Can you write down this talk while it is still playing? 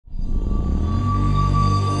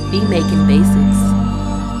Beat Making Basics.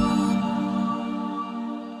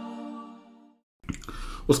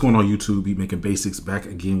 What's going on YouTube? Beat Making Basics back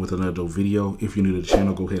again with another video. If you're new to the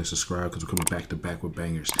channel, go ahead and subscribe because we're coming back to back with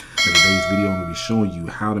bangers. In today's video, I'm going to be showing you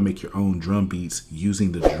how to make your own drum beats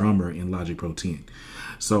using the drummer in Logic Pro 10.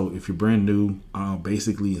 So if you're brand new,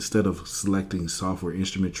 basically instead of selecting software,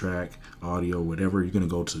 instrument track, audio, whatever, you're going to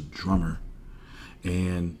go to drummer.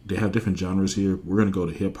 And they have different genres here. We're going to go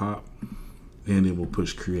to hip hop and then we'll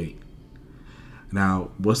push create.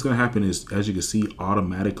 Now, what's going to happen is, as you can see,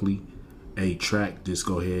 automatically a track just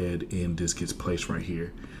go ahead and this gets placed right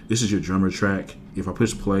here. This is your drummer track. If I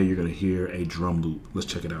push play, you're going to hear a drum loop. Let's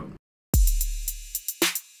check it out.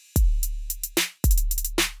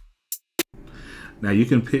 Now you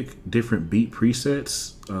can pick different beat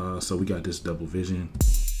presets. So we got this double vision.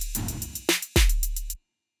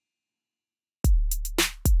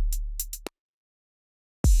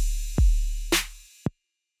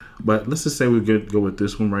 But let's just say we go with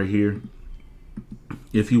this one right here.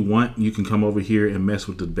 If you want, you can come over here and mess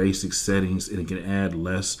with the basic settings and it can add a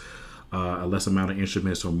less amount of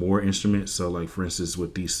instruments or more instruments. So like for instance,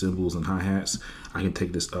 with these cymbals and hi-hats, I can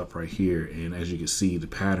take this up right here. And as you can see, the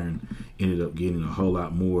pattern ended up getting a whole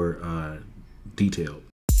lot more detailed.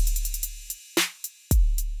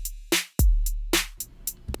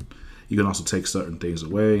 You can also take certain things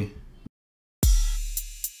away.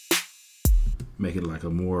 Make it like a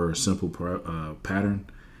more simple pattern,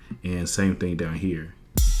 and same thing down here.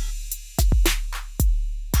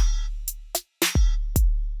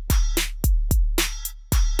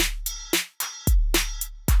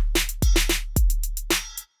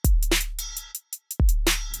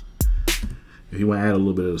 If you want to add a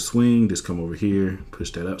little bit of a swing, just come over here, push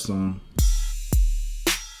that up some.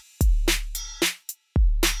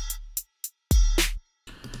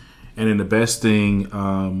 And then the best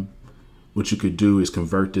thing, what you could do is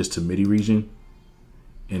convert this to MIDI region.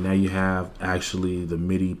 And now you have actually the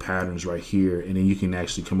MIDI patterns right here. And then you can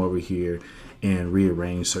actually come over here and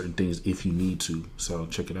rearrange certain things if you need to. So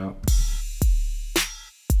check it out.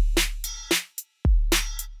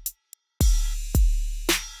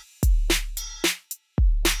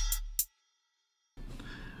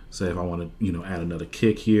 So if I want to, add another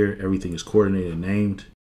kick here, everything is coordinated and named.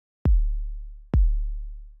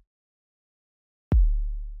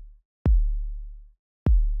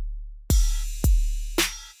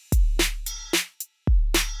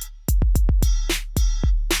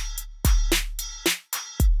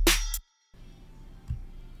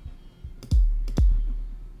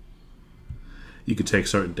 You could take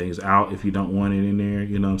certain things out if you don't want it in there.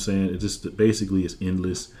 You know what I'm saying? It just basically is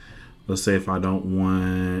endless. Let's say if I don't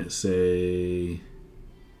want, say,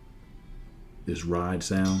 this ride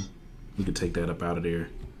sound, you can take that up out of there.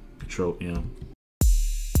 Control M.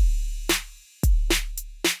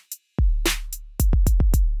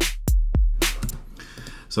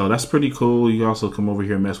 So that's pretty cool. You also come over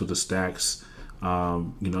here and mess with the stacks.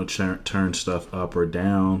 Turn stuff up or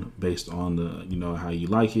down based on the, how you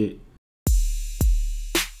like it.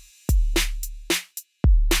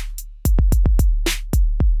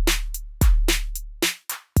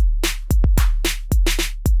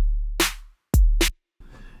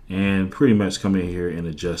 And pretty much come in here and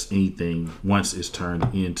adjust anything once it's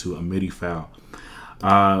turned into a MIDI file.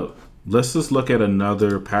 Let's just look at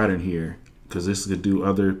another pattern here, because this could do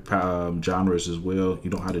other genres as well. You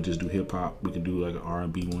don't have to just do hip hop. We can do like an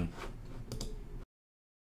R&B one.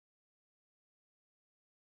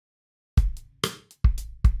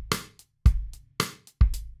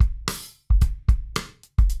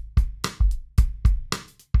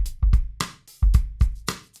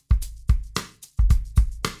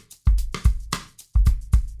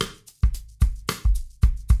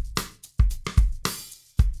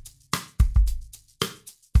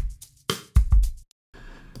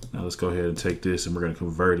 Now let's go ahead and take this and we're going to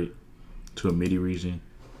convert it to a MIDI region.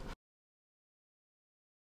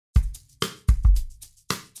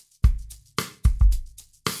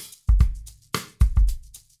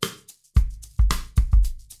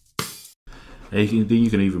 And then you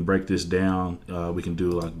can even break this down. We can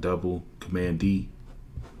do like double Command D.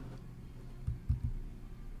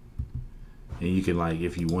 And you can, like,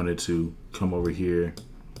 if you wanted to, come over here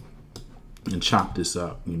and chop this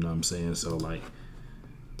up, you know what I'm saying? So like,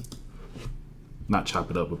 not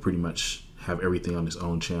chop it up, but pretty much have everything on its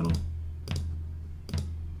own channel.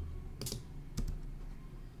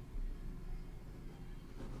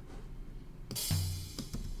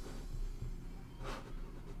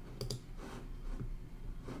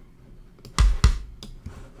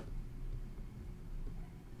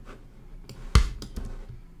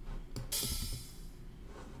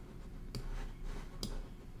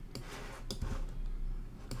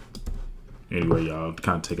 Anyway, y'all,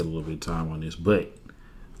 kind of taking a little bit of time on this, but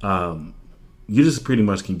you just pretty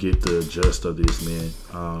much can get the gist of this,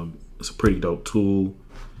 man. It's a pretty dope tool.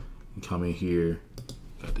 You come in here,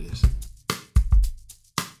 got this.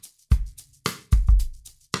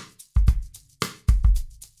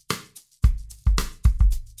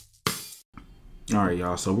 All right,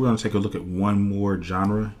 y'all. So we're gonna take a look at one more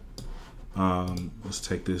genre. Let's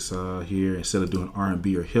take this here. Instead of doing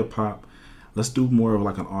R&B or hip hop, let's do more of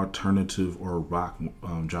like an alternative or rock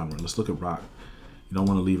genre. Let's look at rock. You don't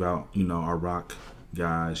want to leave out, you know, our rock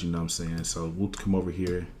guys. You know what I'm saying? So we'll come over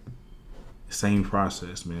here. Same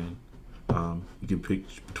process, man. You can pick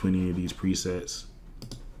between any of these presets.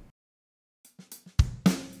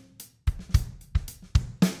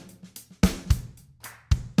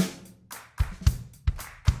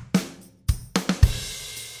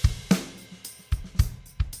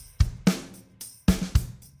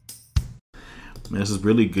 Man, this is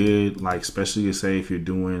really good, like especially say if you're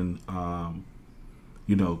doing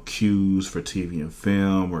you know, cues for TV and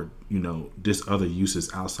film, or you know, just other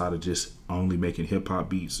uses outside of just only making hip hop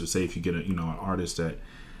beats. Or say if you get a, you know, an artist that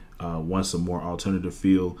wants a more alternative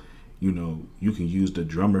feel, you know, you can use the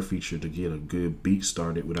drummer feature to get a good beat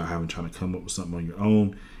started without having trying to come up with something on your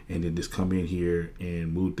own, and then just come in here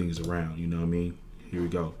and move things around. You know what I mean? Here we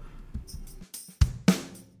go.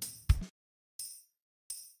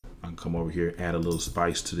 I can come over here, add a little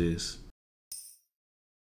spice to this.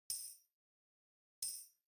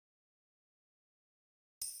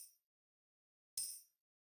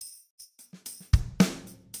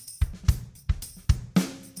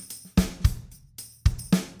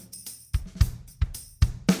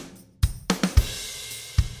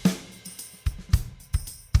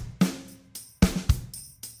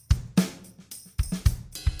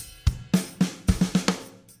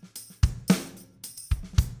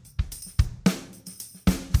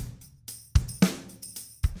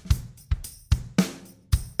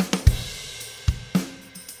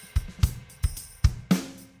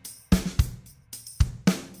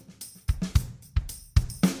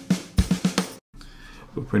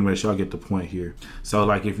 But pretty much y'all get the point here. So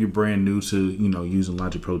like if you're brand new to, you know, using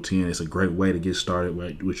Logic Pro 10, it's a great way to get started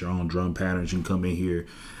with your own drum patterns. You can come in here,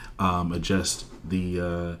 adjust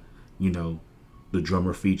the, you know, the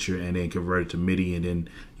drummer feature, and then convert it to MIDI, and then,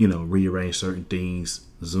 you know, rearrange certain things,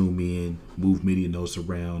 zoom in, move MIDI notes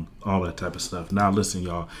around, all that type of stuff. Now listen,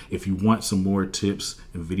 y'all, if you want some more tips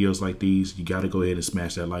and videos like these, you got to go ahead and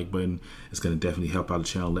smash that like button. It's going to definitely help out the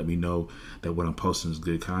channel. Let me know that what I'm posting is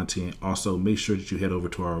good content. Also, make sure that you head over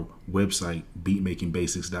to our website,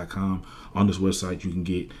 beatmakingbasics.com. On this website, you can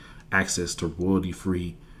get access to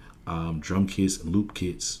royalty-free drum kits and loop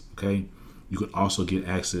kits, okay? You can also get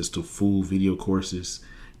access to full video courses.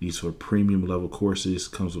 These are premium level courses,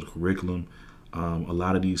 comes with a curriculum. A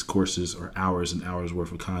lot of these courses are hours and hours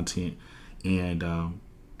worth of content. And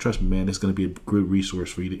trust me, man, it's going to be a good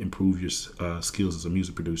resource for you to improve your skills as a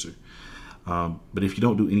music producer. But if you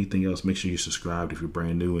don't do anything else, make sure you're subscribed if you're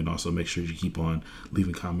brand new, and also make sure you keep on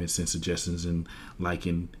leaving comments and suggestions and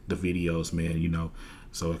liking the videos, man, you know,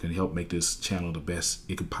 so it can help make this channel the best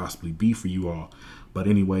it could possibly be for you all. But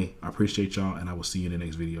anyway, I appreciate y'all, and I will see you in the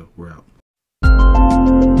next video. We're out.